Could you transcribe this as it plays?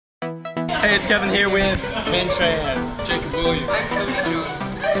Hey, it's Kevin here with Mintran, Jacob Williams,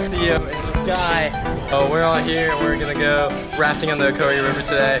 Theo, and Sky. Oh, we're all here and we're gonna go rafting on the Ocoee River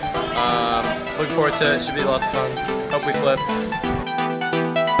today. Looking forward to it. Should be lots of fun. Hope we flip.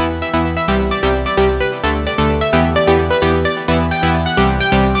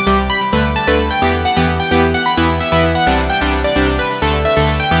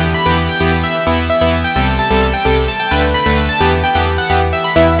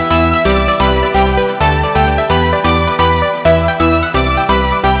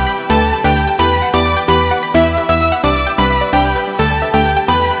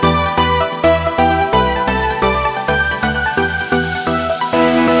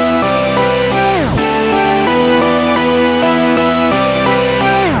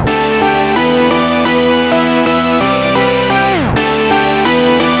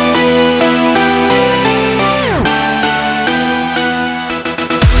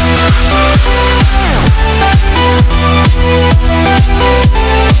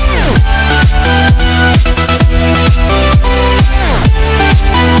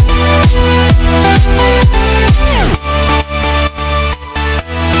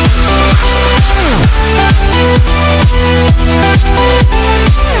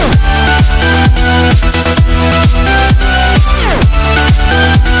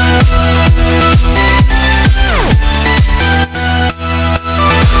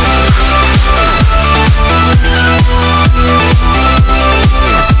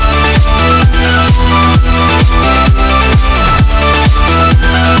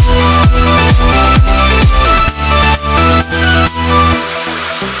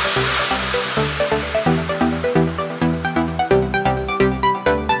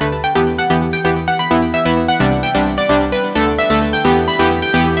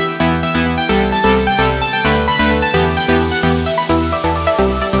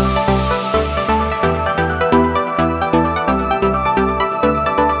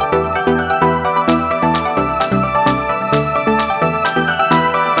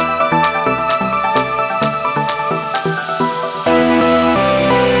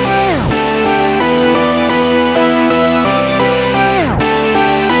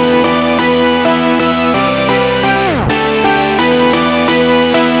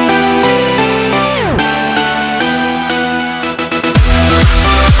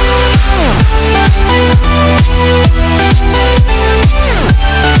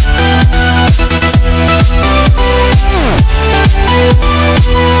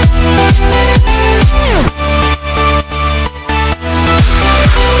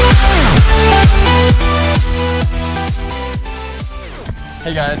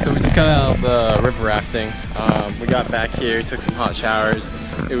 Hey guys, so we just got out of the river rafting. We got back here, took some hot showers.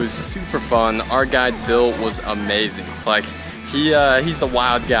 It was super fun. Our guide Bill was amazing. Like he's the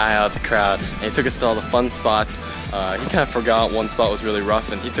wild guy out of the crowd, and he took us to all the fun spots. He kind of forgot one spot was really rough,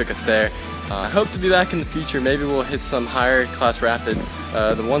 and he took us there. I hope to be back in the future. Maybe we'll hit some higher class rapids.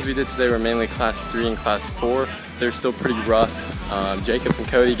 The ones we did today were mainly class 3 and class 4. They're still pretty rough. Jacob and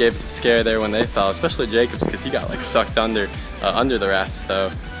Cody gave us a scare there when they fell, especially Jacob's because he got like sucked under the raft.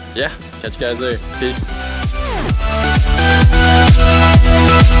 So yeah, catch you guys later. Peace.